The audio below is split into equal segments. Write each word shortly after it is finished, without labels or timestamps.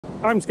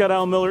I'm Scott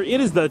Al Miller.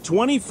 It is the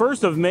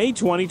 21st of May,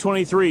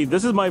 2023.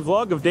 This is my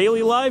vlog of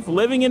daily life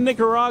living in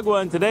Nicaragua,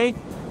 and today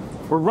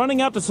we're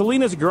running out to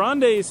Salinas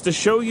Grandes to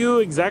show you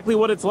exactly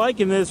what it's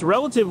like in this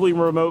relatively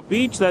remote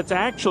beach that's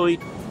actually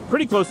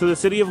pretty close to the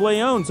city of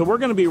Leon. So we're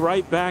going to be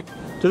right back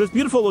to this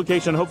beautiful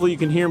location. Hopefully you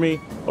can hear me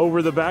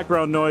over the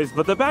background noise,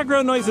 but the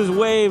background noise is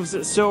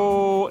waves,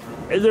 so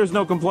there's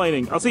no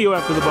complaining. I'll see you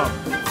after the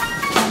bump.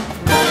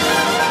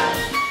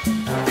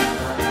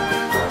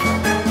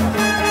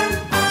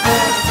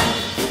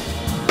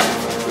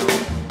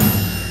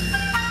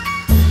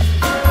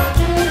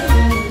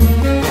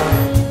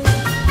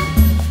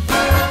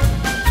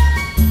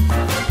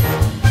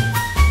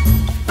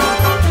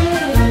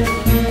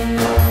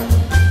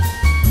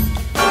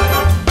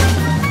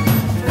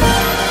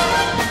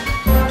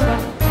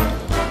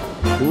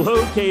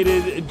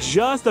 Located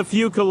just a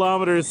few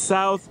kilometers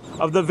south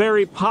of the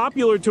very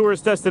popular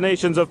tourist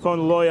destinations of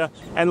Playa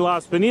and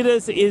Las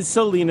Piñitas is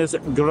Salinas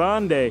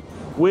Grande,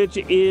 which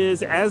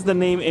is, as the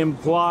name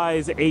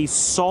implies, a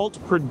salt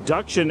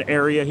production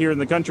area here in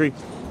the country.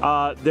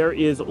 There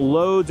is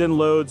loads and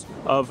loads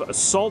of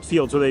salt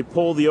fields where they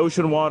pull the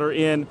ocean water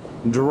in,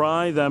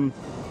 dry them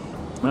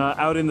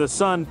out in the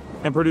sun,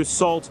 and produce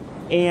salt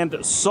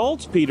and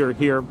saltpeter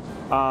here.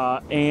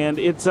 And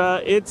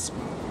it's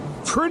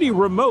pretty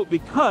remote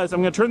because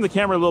I'm going to turn the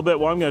camera a little bit.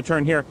 Well, I'm going to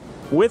turn here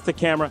with the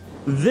camera.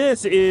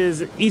 This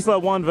is Isla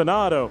Juan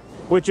Venado,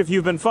 which, if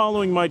you've been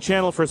following my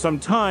channel for some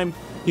time,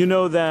 you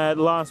know that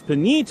Las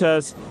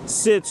Piñitas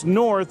sits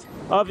north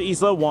of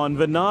Isla Juan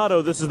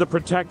Venado. This is the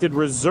protected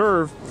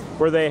reserve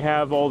where they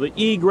have all the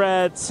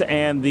egrets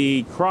and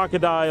the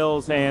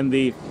crocodiles and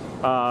the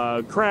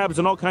crabs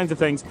and all kinds of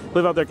things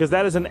live out there, because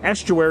that is an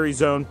estuary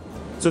zone,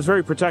 so it's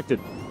very protected.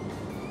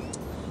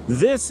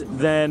 This,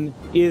 then,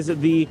 is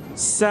the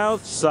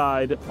south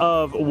side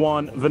of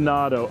Juan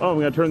Venado. Oh, I'm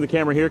going to turn the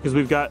camera here because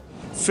we've got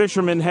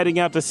fishermen heading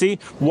out to sea.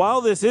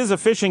 While this is a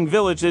fishing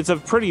village, it's a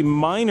pretty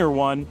minor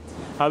one.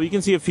 You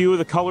can see a few of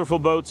the colorful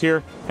boats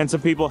here and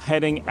some people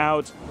heading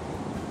out.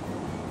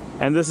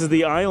 And this is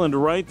the island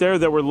right there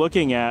that we're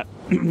looking at.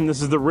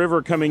 This is the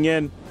river coming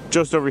in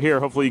just over here.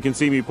 Hopefully you can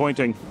see me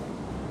pointing.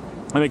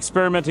 I'm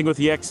experimenting with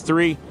the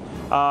X3.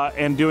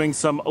 And doing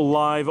some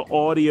live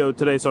audio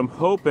today, so I'm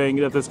hoping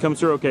that this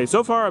comes through okay.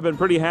 So far, I've been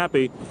pretty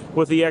happy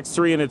with the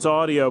X3 and its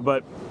audio,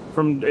 but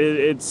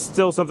it's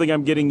still something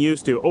I'm getting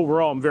used to.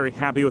 Overall, I'm very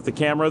happy with the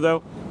camera,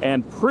 though,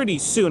 and pretty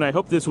soon, I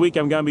hope this week,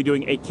 I'm going to be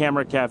doing a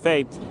Camera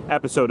Cafe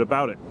episode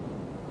about it.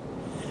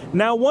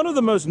 Now, one of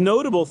the most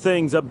notable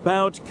things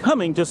about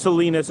coming to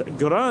Salinas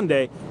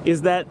Grande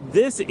is that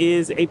this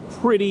is a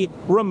pretty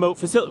remote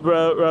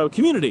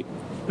community.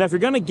 Now, if you're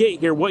going to get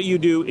here, what you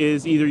do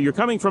is either you're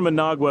coming from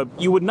Managua.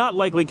 You would not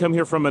likely come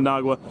here from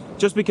Managua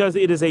just because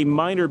it is a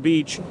minor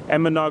beach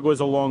and Managua is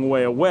a long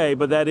way away,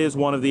 but that is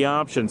one of the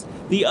options.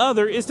 The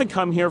other is to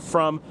come here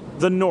from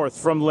the north,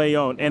 from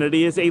Leon, and it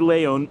is a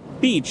Leon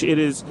beach. It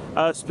is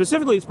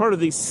specifically, it's part of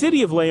the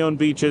city of Leon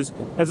beaches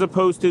as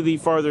opposed to the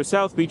farther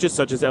south beaches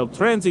such as El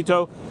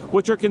Tránsito,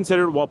 which are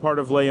considered, while part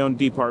of Leon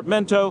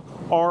Departamento,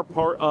 are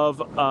part of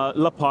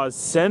La Paz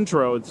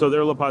Centro. So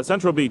they're La Paz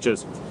Centro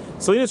beaches.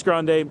 Salinas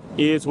Grande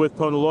is, with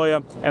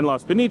Playa and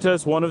Las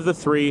Piñitas, one of the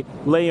three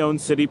Leon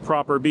City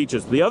proper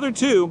beaches. The other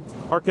two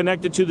are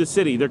connected to the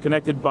city. They're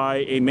connected by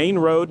a main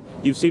road.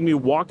 You've seen me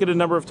walk it a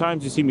number of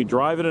times. You've seen me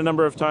drive it a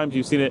number of times.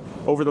 You've seen it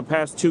over the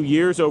past 2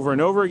 years over and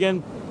over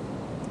again.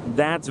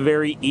 That's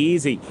very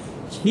easy.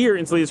 Here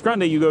in Salinas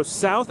Grande, you go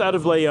south out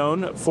of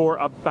Leon for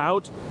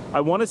about,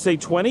 I want to say,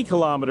 20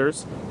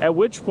 kilometers, at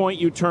which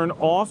point you turn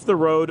off the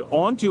road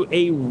onto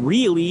a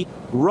really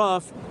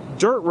rough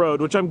dirt road,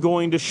 which I'm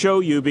going to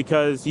show you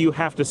because you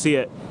have to see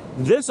it.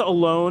 This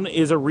alone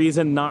is a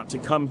reason not to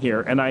come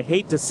here, and I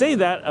hate to say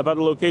that about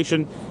a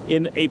location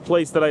in a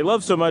place that I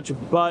love so much,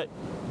 but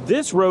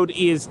this road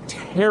is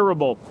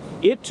terrible.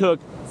 It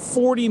took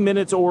 40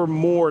 minutes or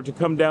more to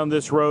come down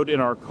this road in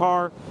our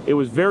car. It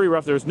was very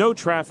rough. There's no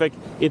traffic.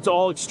 It's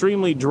all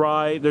extremely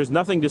dry. There's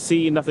nothing to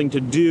see, nothing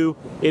to do.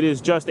 It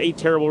is just a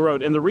terrible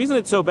road. And the reason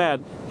it's so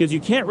bad, because you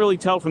can't really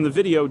tell from the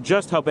video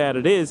just how bad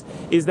it is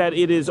that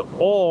it is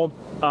all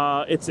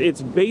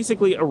it's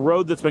basically a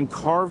road that's been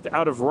carved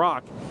out of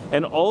rock,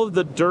 and all of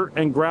the dirt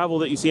and gravel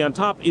that you see on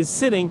top is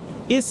sitting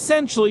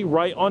essentially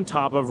right on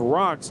top of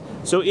rocks.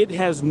 So it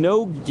has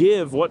no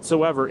give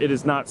whatsoever. It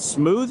is not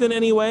smooth in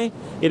any way.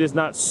 It is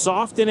not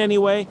soft in any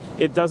way.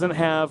 It doesn't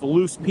have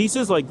loose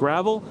pieces like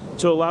gravel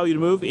to allow you to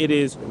move. It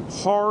is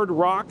hard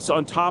rocks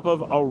on top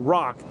of a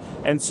rock.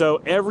 And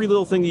so every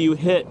little thing that you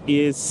hit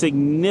is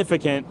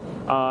significant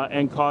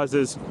and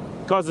causes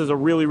a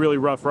really, really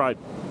rough ride.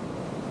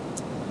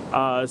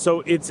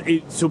 So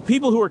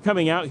people who are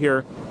coming out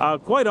here,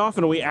 quite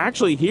often we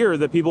actually hear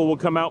that people will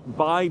come out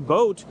by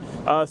boat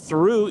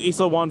through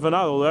Isla Juan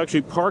Venado. They'll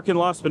actually park in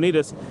Las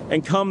Piñitas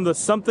and come the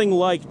something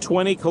like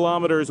 20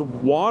 kilometers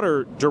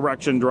water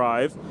direction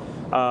drive,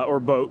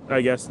 or boat,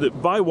 I guess,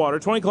 by water,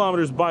 20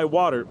 kilometers by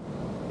water,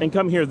 and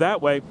come here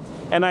that way.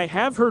 And I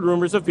have heard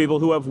rumors of people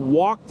who have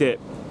walked it,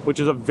 which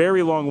is a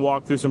very long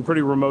walk through some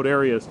pretty remote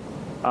areas.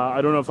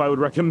 I don't know if I would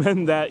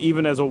recommend that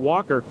even as a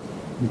walker,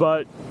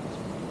 but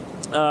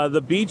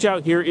the beach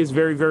out here is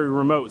very, very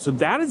remote. So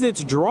that is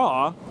its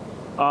draw,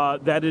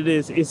 that it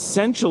is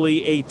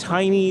essentially a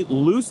tiny,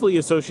 loosely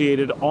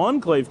associated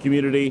enclave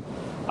community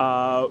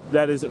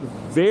that is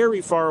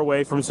very far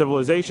away from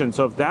civilization.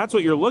 So if that's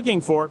what you're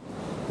looking for,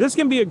 this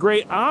can be a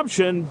great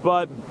option,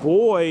 but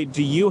boy,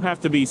 do you have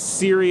to be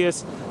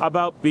serious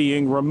about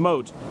being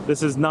remote.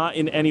 This is not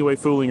in any way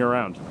fooling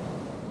around.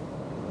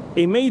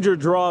 A major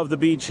draw of the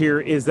beach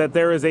here is that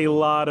there is a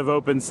lot of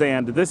open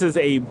sand. This is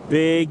a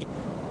big,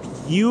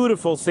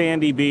 beautiful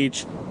sandy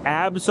beach,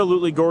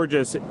 absolutely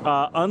gorgeous.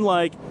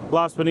 Unlike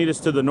Las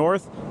Piñatas to the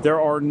north,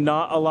 there are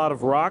not a lot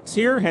of rocks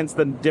here, hence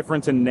the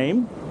difference in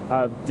name.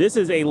 This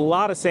is a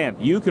lot of sand.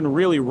 You can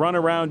really run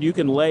around, you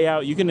can lay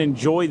out, you can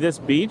enjoy this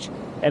beach,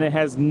 and it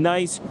has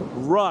nice,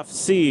 rough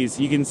seas.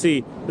 You can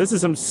see this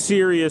is some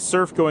serious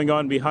surf going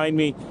on behind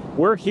me.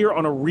 We're here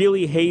on a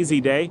really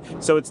hazy day,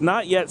 so it's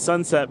not yet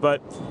sunset,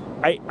 but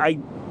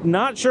I'm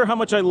not sure how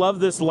much I love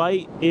this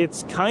light.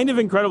 It's kind of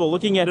incredible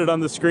looking at it on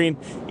the screen.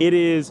 It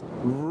is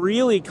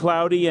really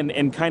cloudy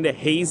and kind of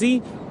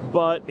hazy,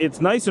 but it's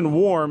nice and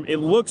warm. It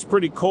looks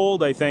pretty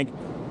cold, I think,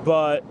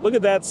 but look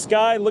at that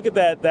sky. Look at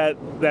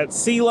that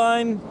sea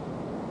line.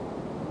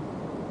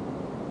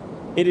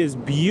 It is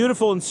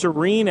beautiful and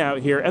serene out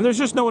here, and there's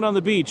just no one on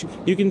the beach.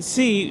 You can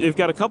see they've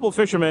got a couple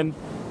fishermen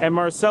and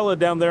Marcella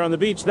down there on the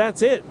beach.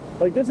 That's it.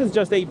 Like, this is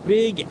just a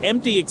big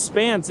empty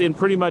expanse in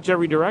pretty much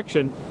every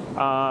direction.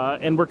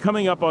 And we're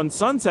coming up on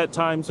sunset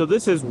time, so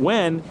this is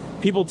when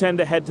people tend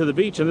to head to the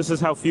beach, and this is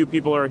how few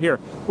people are here.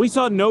 We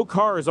saw no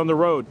cars on the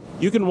road.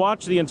 You can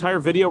watch the entire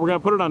video. We're going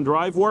to put it on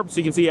Drive Warp so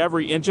you can see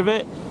every inch of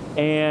it,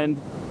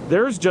 and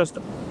there's just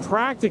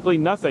practically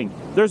nothing.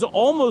 There's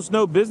almost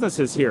no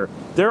businesses here.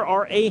 There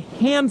are a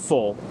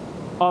handful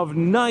of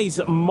nice,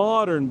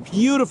 modern,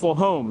 beautiful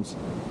homes.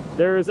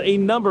 There's a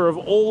number of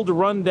old,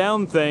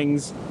 run-down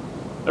things.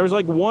 There's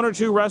like 1 or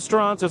 2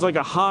 restaurants. There's like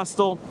a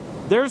hostel.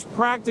 There's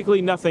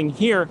practically nothing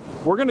here.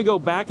 We're going to go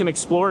back and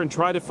explore and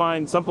try to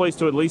find someplace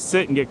to at least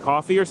sit and get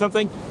coffee or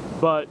something,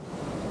 but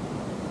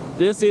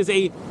this is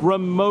a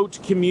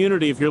remote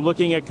community. If you're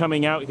looking at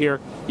coming out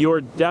here,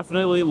 you're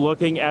definitely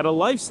looking at a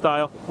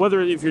lifestyle. Whether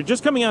if you're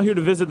just coming out here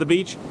to visit the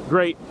beach,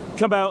 great,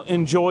 come out,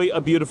 enjoy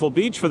a beautiful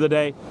beach for the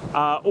day,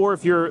 or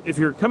if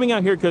you're coming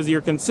out here because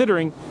you're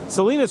considering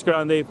Salinas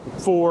Grande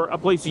for a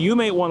place you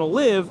may want to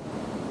live,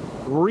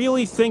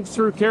 really think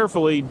through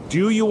carefully.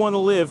 Do you want to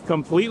live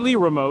completely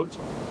remote?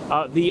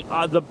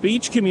 The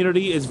beach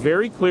community is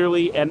very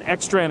clearly an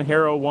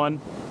extranjero one,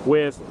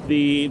 with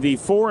the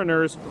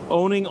foreigners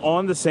owning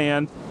on the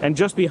sand, and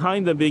just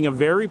behind them being a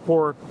very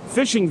poor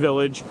fishing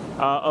village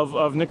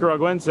of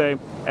Nicaraguense.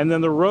 And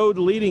then the road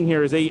leading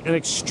here is an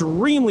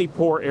extremely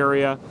poor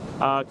area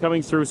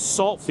coming through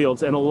salt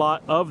fields, and a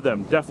lot of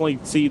them. Definitely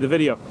see the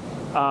video.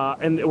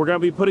 And we're going to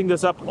be putting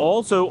this up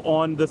also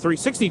on the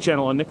 360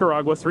 channel, on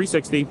Nicaragua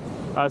 360,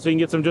 so you can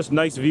get some just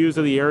nice views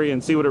of the area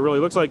and see what it really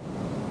looks like.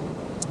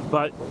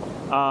 But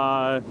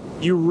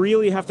you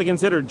really have to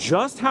consider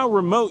just how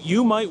remote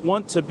you might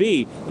want to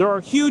be. There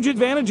are huge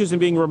advantages in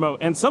being remote,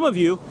 and some of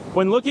you,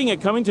 when looking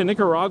at coming to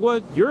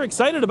Nicaragua, you're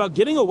excited about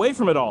getting away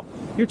from it all.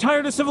 You're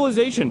tired of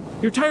civilization.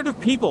 You're tired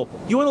of people.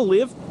 You want to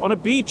live on a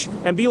beach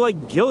and be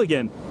like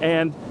Gilligan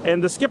and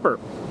the skipper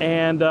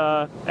and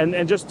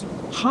just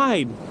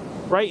hide,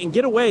 right, and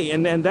get away,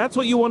 and that's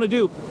what you want to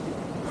do.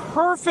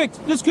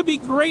 Perfect. This could be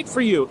great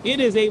for you. It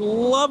is a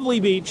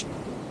lovely beach.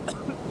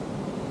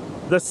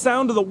 The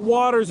sound of the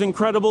water is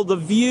incredible. The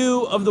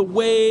view of the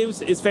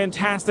waves is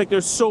fantastic.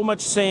 There's so much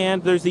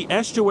sand. There's the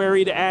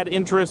estuary to add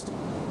interest.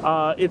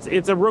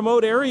 It's a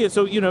remote area,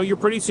 so you're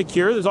pretty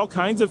secure. There's all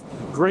kinds of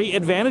great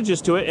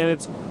advantages to it,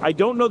 and I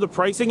don't know the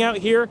pricing out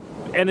here,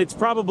 and it's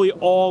probably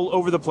all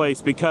over the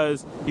place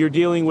because you're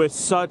dealing with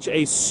such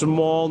a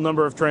small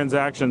number of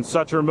transactions,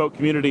 such a remote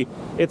community.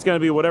 It's going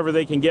to be whatever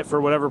they can get for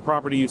whatever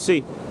property you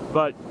see.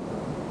 But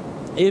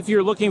if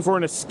you're looking for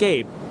an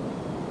escape,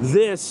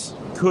 this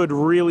could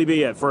really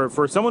be it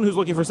for someone who's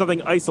looking for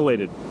something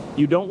isolated.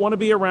 You don't want to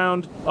be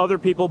around other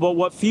people, but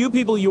what few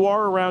people you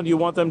are around, you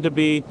want them to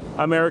be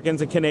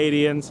Americans and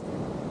Canadians.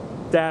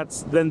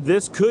 Then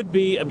this could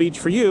be a beach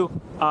for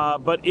you,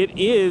 but it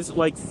is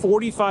like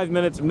 45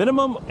 minutes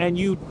minimum, and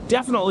you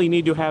definitely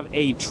need to have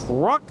a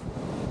truck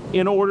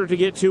in order to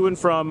get to and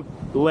from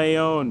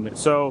León.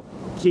 So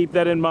keep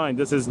that in mind.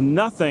 This is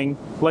nothing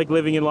like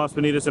living in Las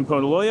Piñatas and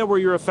Ponaloya, where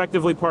you're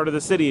effectively part of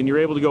the city and you're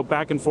able to go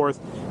back and forth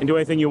and do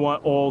anything you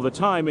want all the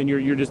time, and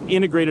you're just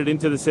integrated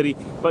into the city,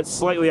 but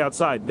slightly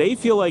outside. They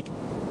feel like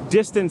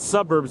distant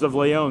suburbs of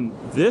León.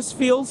 This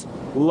feels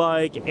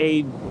like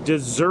a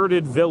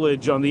deserted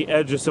village on the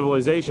edge of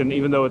civilization,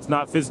 even though it's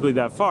not physically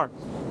that far.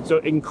 So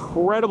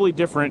incredibly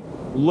different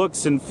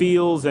looks and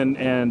feels, and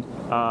in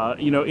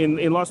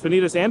Las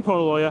Piñatas and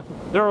Ponaloya,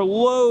 there are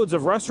loads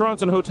of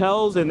restaurants and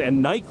hotels and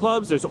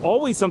nightclubs. There's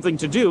always something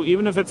to do,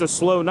 even if it's a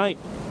slow night.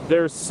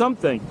 There's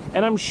something,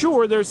 and I'm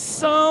sure there's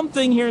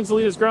something here in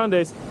Salinas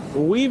Grandes.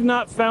 We've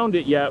not found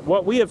it yet.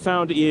 What we have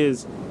found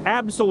is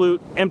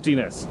absolute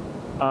emptiness.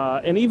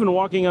 And even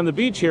walking on the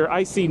beach here,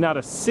 I see not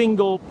a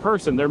single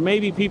person. There may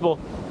be people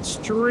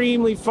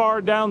extremely far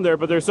down there,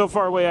 but they're so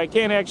far away I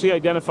can't actually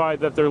identify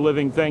that they're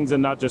living things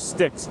and not just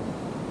sticks.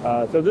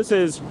 So this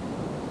is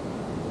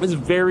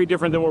very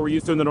different than what we're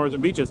used to in the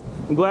northern beaches.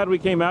 I'm glad we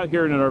came out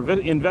here and are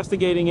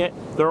investigating it.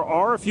 There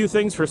are a few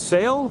things for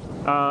sale,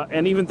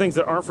 and even things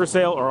that aren't for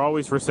sale are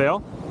always for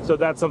sale. So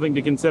that's something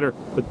to consider.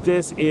 But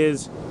this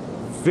is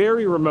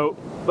very remote,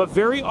 but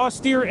very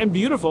austere and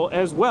beautiful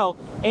as well.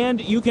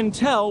 And you can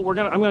tell, I'm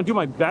gonna do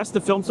my best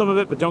to film some of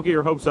it, but don't get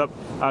your hopes up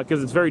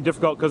because it's very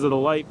difficult because of the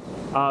light.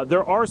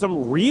 There are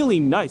some really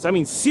nice, I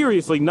mean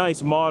seriously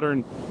nice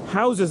modern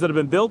houses that have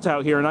been built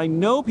out here, and I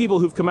know people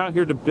who've come out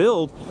here to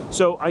build,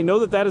 so I know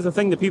that that is a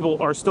thing that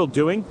people are still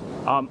doing.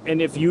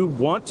 And if you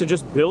want to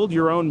just build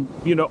your own,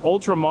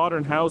 ultra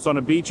modern house on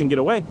a beach and get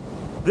away,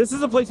 this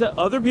is a place that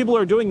other people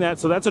are doing that,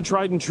 so that's a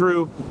tried and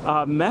true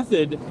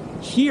method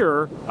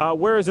here,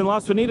 whereas in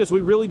Las Piñatas, we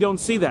really don't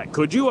see that.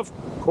 Could you? Of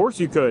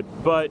course you could,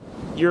 but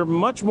you're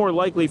much more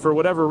likely, for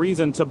whatever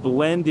reason, to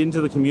blend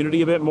into the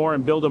community a bit more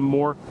and build a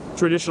more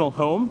traditional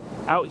home.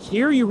 Out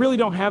here, you really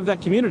don't have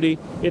that community.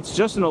 It's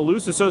just an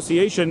loose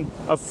association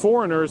of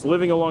foreigners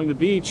living along the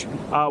beach,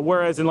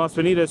 whereas in Las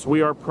Piñatas,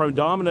 we are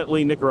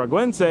predominantly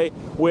Nicaraguense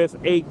with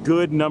a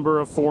good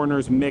number of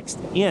foreigners mixed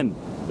in.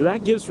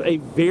 That gives a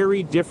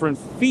very different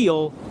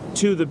feel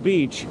to the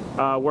beach,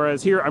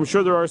 whereas here, I'm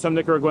sure there are some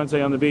Nicaraguense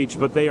on the beach,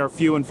 but they are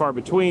few and far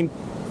between.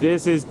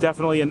 This is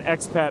definitely an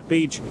expat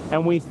beach,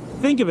 and we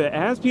think of it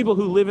as people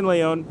who live in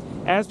León,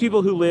 as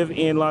people who live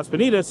in Las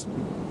Piñatas,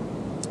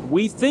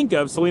 we think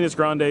of Salinas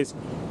Grandes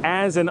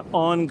as an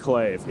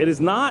enclave. It's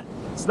not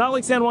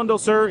like San Juan del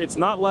Sur, it's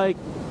not like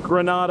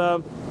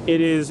Granada,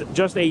 it is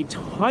just a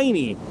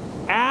tiny,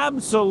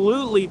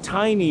 absolutely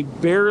tiny,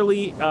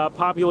 barely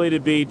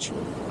populated beach.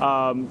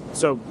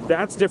 So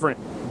that's different.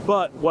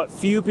 But what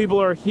few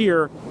people are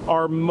here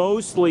are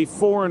mostly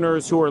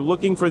foreigners who are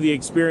looking for the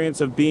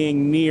experience of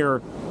being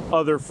near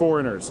other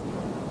foreigners.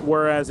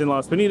 Whereas in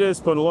Las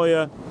Piñatas,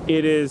 Ponaloya,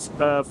 it is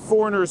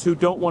foreigners who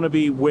don't want to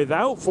be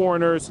without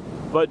foreigners,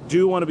 but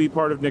do want to be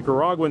part of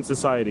Nicaraguan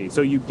society.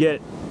 So you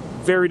get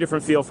very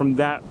different feel from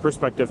that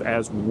perspective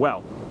as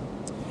well.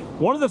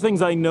 One of the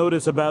things I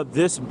notice about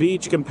this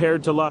beach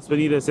compared to Las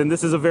Piñatas, and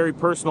this is a very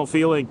personal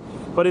feeling,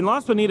 but in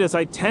Las Piñatas,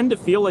 I tend to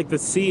feel like the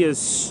sea is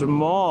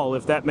small,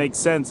 if that makes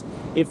sense.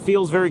 It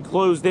feels very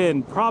closed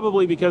in,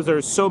 probably because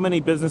there's so many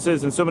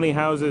businesses and so many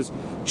houses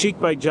cheek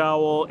by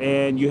jowl,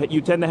 and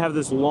you tend to have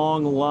this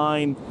long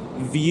line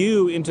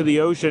view into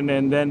the ocean,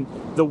 and then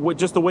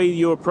just the way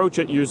you approach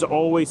it, there's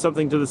always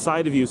something to the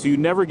side of you, so you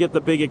never get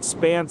the big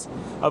expanse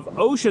of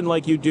ocean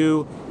like you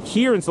do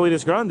here in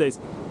Salinas Grandes.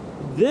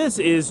 This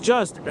is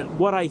just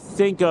what I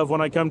think of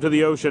when I come to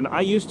the ocean.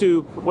 I used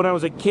to, when I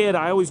was a kid,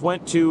 I always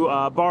went to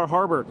Bar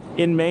Harbor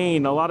in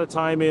Maine, a lot of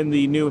time in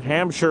the New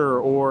Hampshire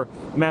or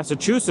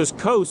Massachusetts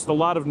coast, a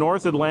lot of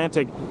North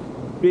Atlantic,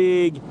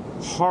 big,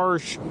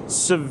 harsh,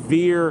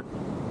 severe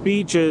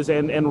beaches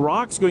and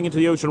rocks going into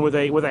the ocean with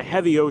a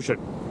heavy ocean,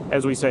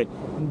 as we say.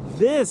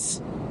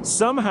 This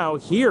somehow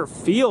here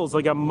feels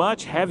like a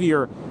much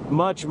heavier,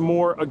 much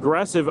more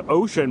aggressive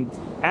ocean,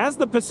 as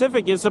the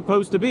Pacific is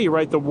supposed to be,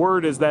 right? The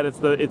word is that it's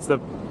the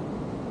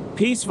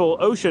peaceful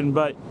ocean,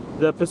 but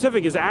the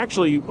Pacific is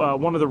actually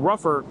one of the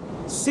rougher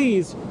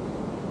seas.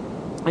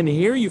 And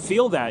here you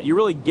feel that. You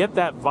really get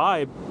that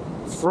vibe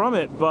from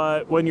it,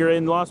 but when you're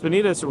in Las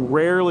Piñatas,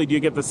 rarely do you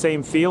get the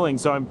same feeling.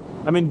 So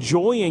I'm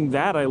enjoying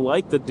that. I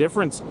like the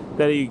difference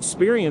that you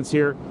experience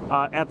here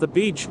at the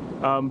beach,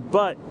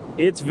 but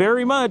it's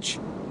very much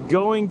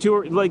going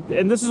to, like,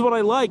 and this is what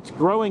I liked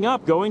growing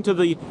up, going to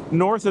the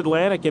North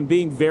Atlantic and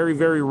being very,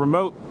 very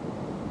remote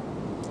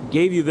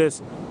gave you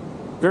this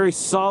very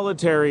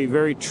solitary,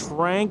 very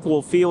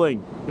tranquil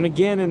feeling. And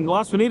again, in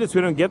Las Piñatas,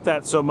 we don't get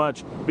that so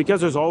much because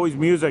there's always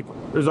music,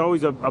 there's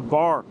always a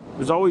bar,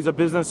 there's always a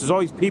business, there's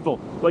always people,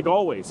 like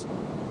always.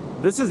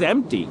 This is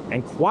empty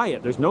and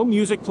quiet. There's no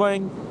music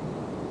playing,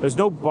 there's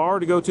no bar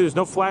to go to, there's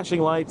no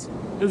flashing lights,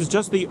 there's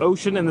just the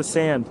ocean and the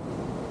sand.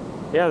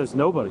 Yeah, there's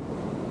nobody.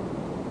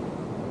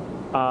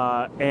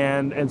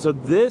 And so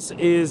this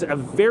is a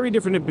very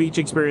different beach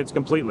experience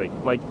completely,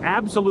 like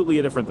absolutely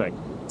a different thing.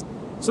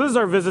 So this is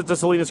our visit to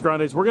Salinas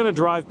Grandes. We're going to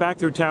drive back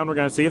through town. We're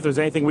going to see if there's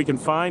anything we can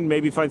find,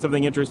 maybe find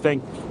something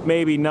interesting,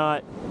 maybe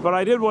not. But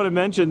I did want to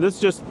mention, this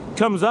just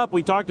comes up.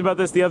 We talked about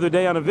this the other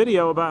day on a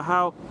video about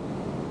how,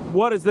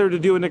 what is there to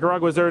do in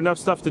Nicaragua? Is there enough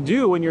stuff to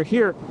do when you're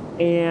here?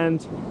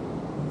 And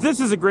this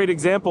is a great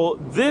example.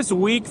 This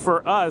week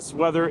for us,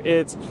 whether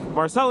it's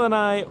Marcella and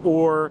I,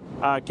 or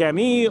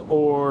Camille,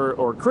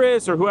 or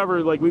Chris, or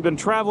whoever, like, we've been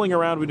traveling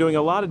around, we're doing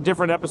a lot of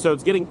different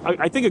episodes, getting,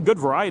 I think, a good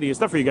variety of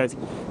stuff for you guys,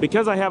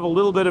 because I have a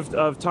little bit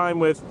of time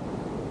with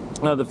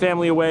the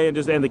family away, and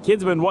the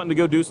kids have been wanting to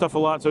go do stuff a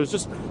lot, so it's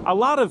just a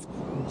lot of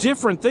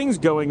different things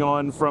going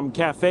on, from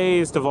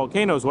cafes to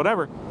volcanoes,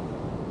 whatever.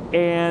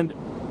 And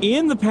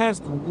in the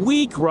past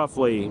week,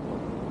 roughly,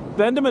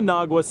 been to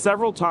Managua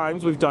several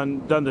times. We've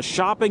done the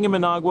shopping in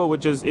Managua,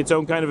 which is its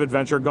own kind of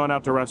adventure, gone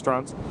out to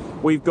restaurants.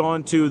 We've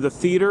gone to the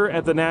theater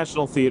at the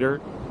National Theater.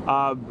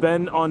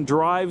 been on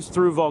drives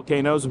through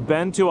volcanoes,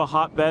 been to a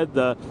hotbed,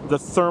 the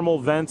thermal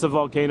vents of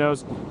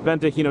volcanoes, been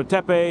to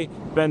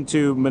Jinotepe, been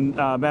to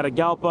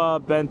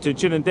Matagalpa, been to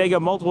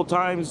Chinandega multiple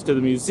times, to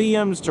the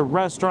museums, to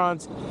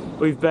restaurants.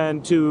 We've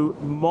been to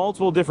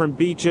multiple different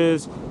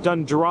beaches,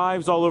 done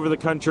drives all over the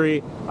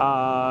country,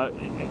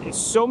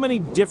 so many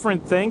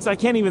different things. I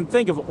can't even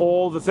think of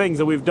all the things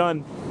that we've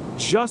done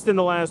just in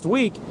the last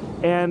week,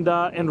 and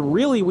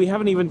really we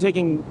haven't even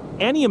taken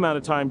any amount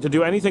of time to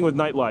do anything with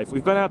nightlife.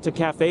 We've been out to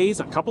cafes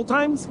a couple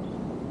times,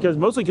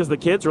 mostly because the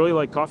kids really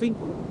like coffee,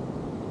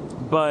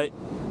 but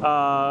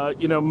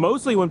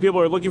mostly when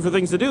people are looking for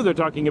things to do, they're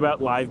talking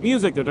about live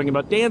music, they're talking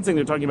about dancing,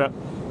 they're talking about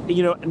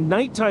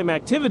nighttime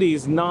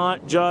activities,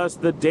 not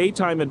just the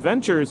daytime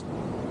adventures.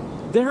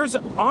 There's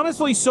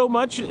honestly so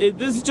much.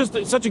 This is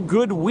just such a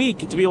good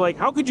week to be like,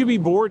 how could you be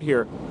bored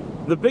here?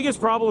 The biggest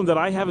problem that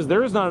I have is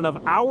there is not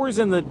enough hours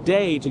in the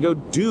day to go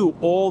do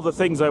all the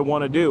things I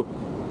want to do.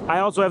 I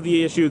also have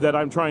the issue that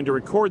I'm trying to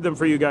record them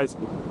for you guys,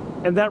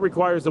 and that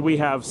requires that we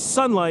have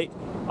sunlight,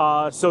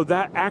 so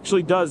that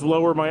actually does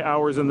lower my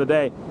hours in the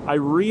day. I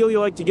really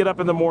like to get up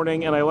in the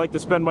morning, and I like to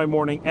spend my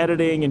morning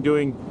editing and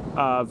doing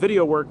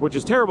video work, which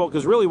is terrible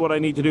because really what I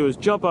need to do is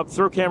jump up,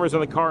 throw cameras in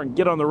the car, and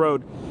get on the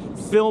road,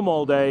 film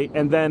all day,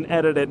 and then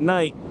edit at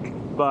night.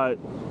 But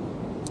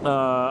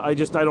I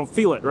don't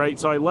feel it, right?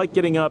 So I like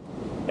getting up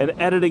and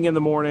editing in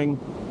the morning,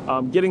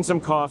 getting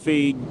some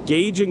coffee,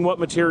 gauging what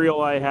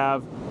material I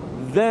have.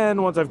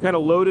 Then once I've kind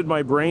of loaded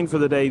my brain for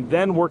the day,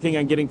 then working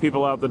on getting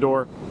people out the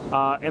door.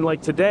 And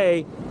like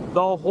today,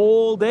 the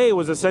whole day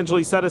was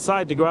essentially set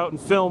aside to go out and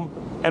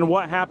film. And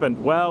what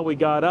happened? Well, we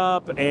got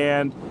up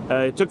and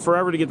it took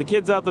forever to get the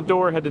kids out the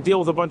door, had to deal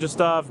with a bunch of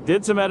stuff,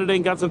 did some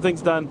editing, got some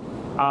things done.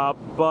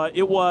 But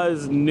it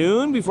was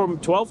noon, before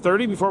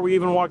 12:30 before we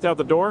even walked out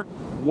the door.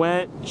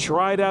 Went,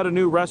 tried out a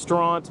new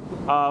restaurant,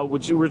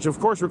 which of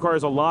course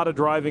requires a lot of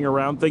driving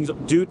around. Things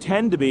do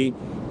tend to be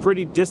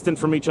pretty distant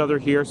from each other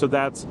here, so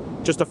that's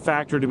just a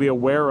factor to be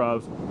aware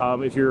of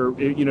if you're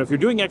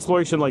doing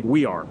exploration like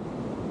we are,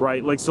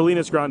 right? Like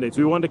Salinas Grandes.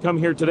 We wanted to come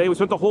here today. We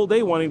spent the whole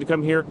day wanting to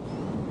come here.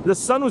 The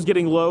sun was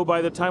getting low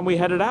by the time we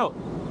headed out.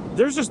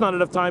 There's just not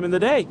enough time in the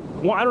day.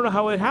 Well, I don't know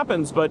how it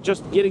happens, but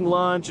just getting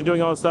lunch and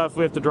doing all the stuff,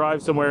 we have to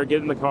drive somewhere,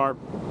 get in the car,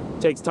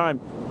 takes time.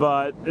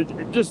 But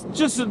just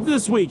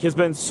this week has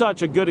been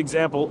such a good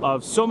example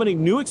of so many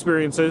new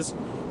experiences,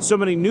 so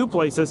many new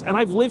places, and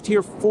I've lived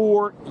here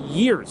for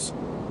years,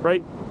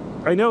 right?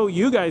 I know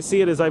you guys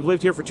see it as I've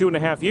lived here for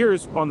 2.5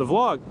 years on the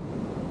vlog,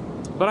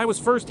 but I was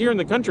first here in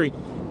the country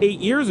 8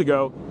 years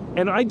ago,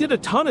 and I did a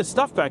ton of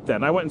stuff back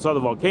then. I went and saw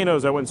the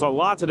volcanoes, I went and saw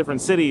lots of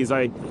different cities.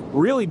 I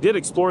really did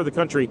explore the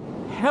country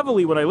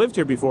heavily when I lived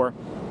here before,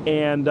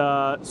 and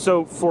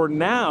so for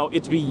now,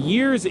 it to be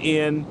years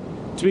in,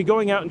 to be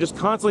going out and just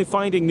constantly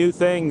finding new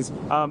things.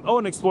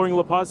 And exploring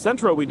La Paz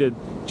Centro we did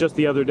just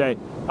the other day.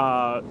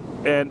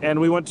 And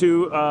we went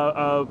to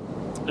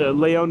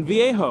León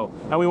Viejo,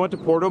 and we went to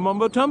Puerto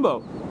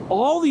Mombotumbo.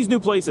 All these new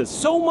places,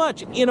 so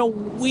much in a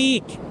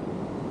week.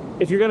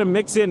 If you're gonna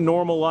mix in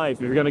normal life,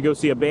 if you're gonna go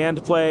see a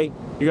band play,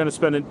 you're gonna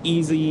spend an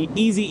easy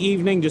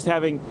evening just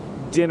having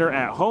dinner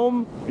at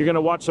home, you're going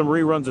to watch some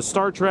reruns of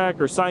Star Trek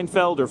or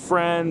Seinfeld or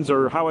Friends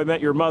or How I Met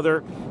Your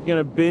Mother, you're going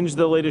to binge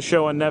the latest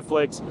show on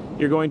Netflix,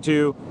 you're going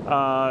to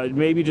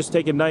maybe just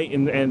take a night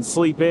and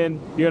sleep in,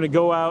 you're going to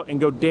go out and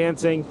go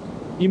dancing.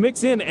 You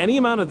mix in any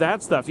amount of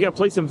that stuff, you got to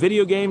play some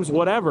video games,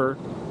 whatever,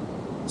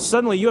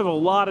 suddenly you have a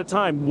lot of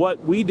time.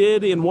 What we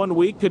did in 1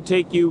 week could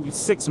take you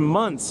 6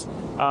 months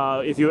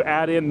if you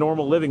add in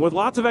normal living with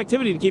lots of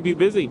activity to keep you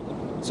busy.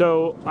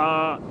 So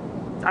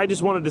I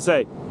just wanted to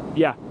say,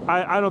 yeah,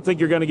 I don't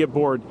think you're going to get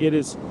bored.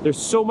 There's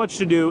so much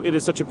to do. It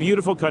is such a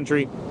beautiful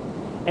country,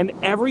 and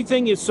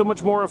everything is so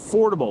much more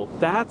affordable.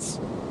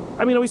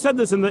 We said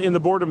this in the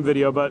boredom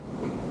video, but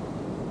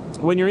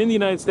when you're in the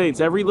United States,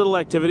 every little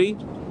activity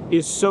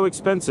is so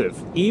expensive.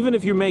 Even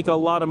if you make a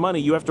lot of money,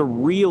 you have to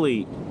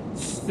really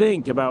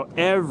think about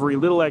every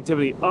little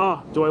activity.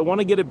 Do I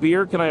want to get a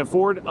beer? Can I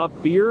afford a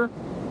beer?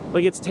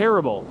 Like, it's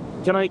terrible.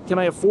 Can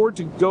I afford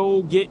to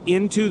go get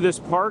into this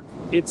park?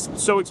 It's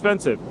so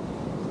expensive.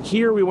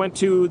 Here we went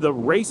to the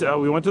race.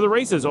 We went to the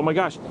races. Oh my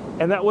gosh!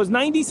 And that was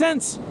 90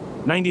 cents.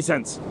 90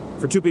 cents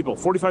for 2 people.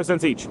 45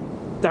 cents each.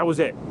 That was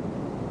it.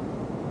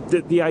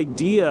 The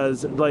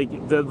ideas,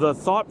 like the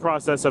thought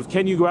process of,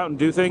 can you go out and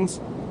do things?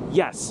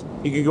 Yes,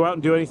 you can go out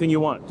and do anything you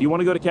want. Do you want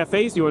to go to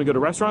cafes? Do you want to go to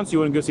restaurants? Do you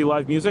want to go see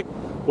live music?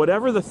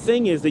 Whatever the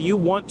thing is that you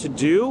want to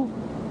do,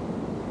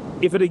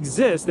 if it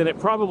exists, and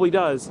it probably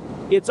does,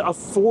 it's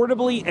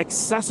affordably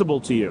accessible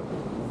to you.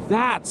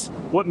 That's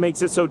what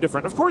makes it so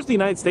different. Of course, the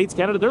United States,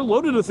 Canada, they're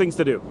loaded with things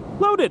to do.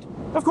 Loaded,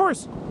 of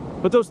course.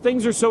 But those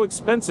things are so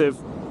expensive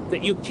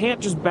that you can't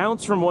just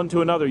bounce from one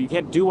to another. You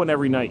can't do one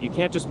every night. You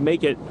can't just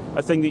make it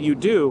a thing that you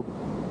do.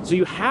 So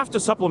you have to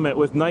supplement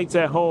with nights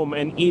at home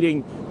and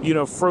eating,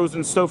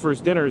 frozen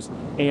Stouffer's dinners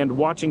and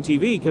watching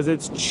TV because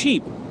it's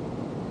cheap.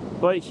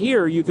 But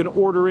here you can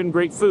order in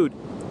great food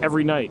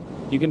every night.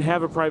 You can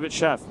have a private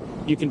chef.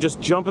 You can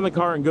just jump in the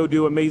car and go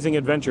do amazing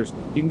adventures.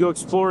 You can go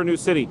explore a new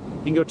city.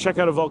 You can go check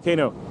out a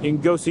volcano. You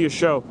can go see a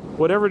show.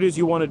 Whatever it is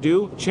you want to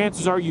do,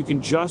 chances are you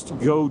can just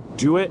go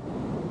do it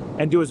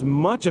and do as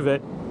much of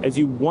it as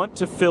you want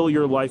to fill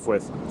your life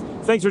with.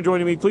 Thanks for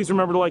joining me. Please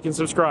remember to like and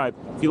subscribe.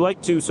 If you'd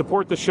like to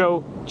support the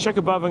show, check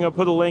above. I'm going to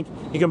put a link.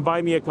 You can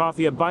buy me a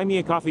coffee at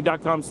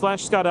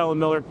buymeacoffee.com/Scott Allen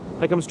Miller.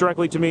 That comes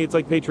directly to me. It's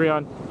like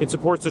Patreon. It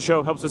supports the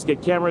show, helps us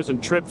get cameras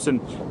and trips, and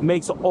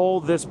makes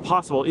all this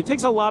possible. It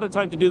takes a lot of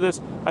time to do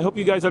this. I hope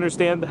you guys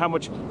understand how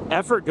much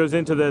effort goes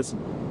into this.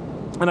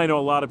 And I know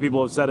a lot of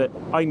people have said it.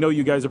 I know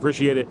you guys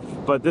appreciate it,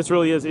 but this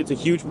really is, it's a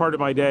huge part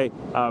of my day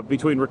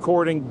between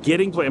recording, I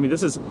mean,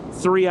 this is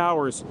 3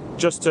 hours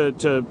just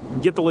to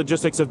get the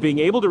logistics of being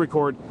able to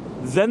record,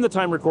 then the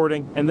time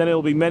recording, and then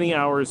it'll be many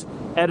hours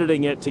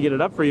editing it to get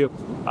it up for you,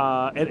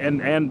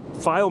 and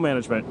file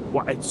management.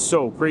 Wow, it's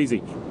so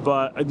crazy,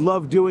 but I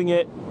love doing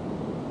it.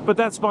 But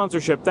that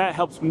sponsorship, that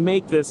helps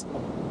make this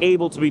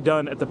able to be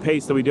done at the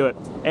pace that we do it.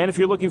 And if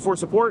you're looking for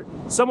support,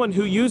 someone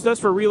who used us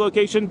for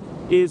relocation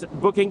is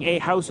booking a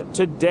house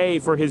today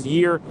for his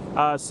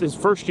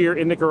first year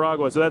in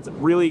Nicaragua. So that's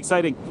really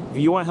exciting. If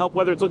you want help,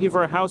 whether it's looking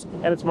for a house,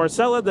 and it's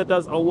Marcella that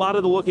does a lot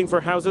of the looking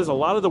for houses, a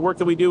lot of the work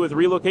that we do with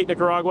Relocate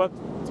Nicaragua,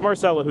 it's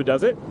Marcella who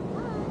does it.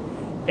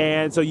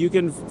 And so you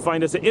can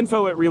find us at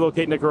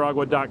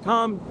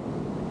info@relocatenicaragua.com.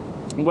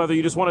 Whether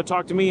you just want to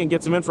talk to me and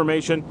get some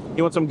information,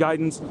 you want some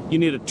guidance, you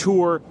need a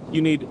tour,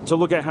 you need to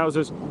look at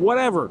houses,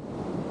 whatever,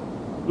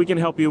 we can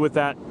help you with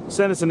that.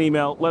 Send us an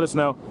email, let us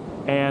know.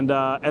 And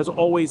as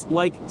always,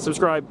 like,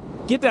 subscribe,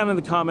 get down in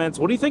the comments.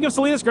 What do you think of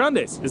Salinas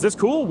Grandes? Is this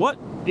cool? What?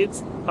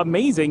 It's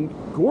amazing,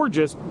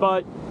 gorgeous,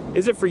 but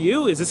is it for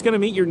you? Is this going to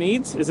meet your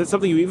needs? Is it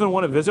something you even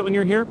want to visit when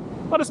you're here?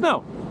 Let us know.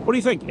 What do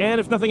you think? And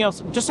if nothing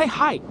else, just say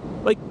hi.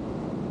 Like,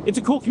 it's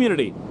a cool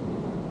community.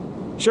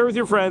 Share with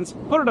your friends,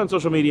 put it on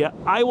social media.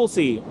 I will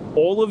see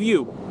all of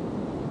you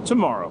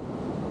tomorrow.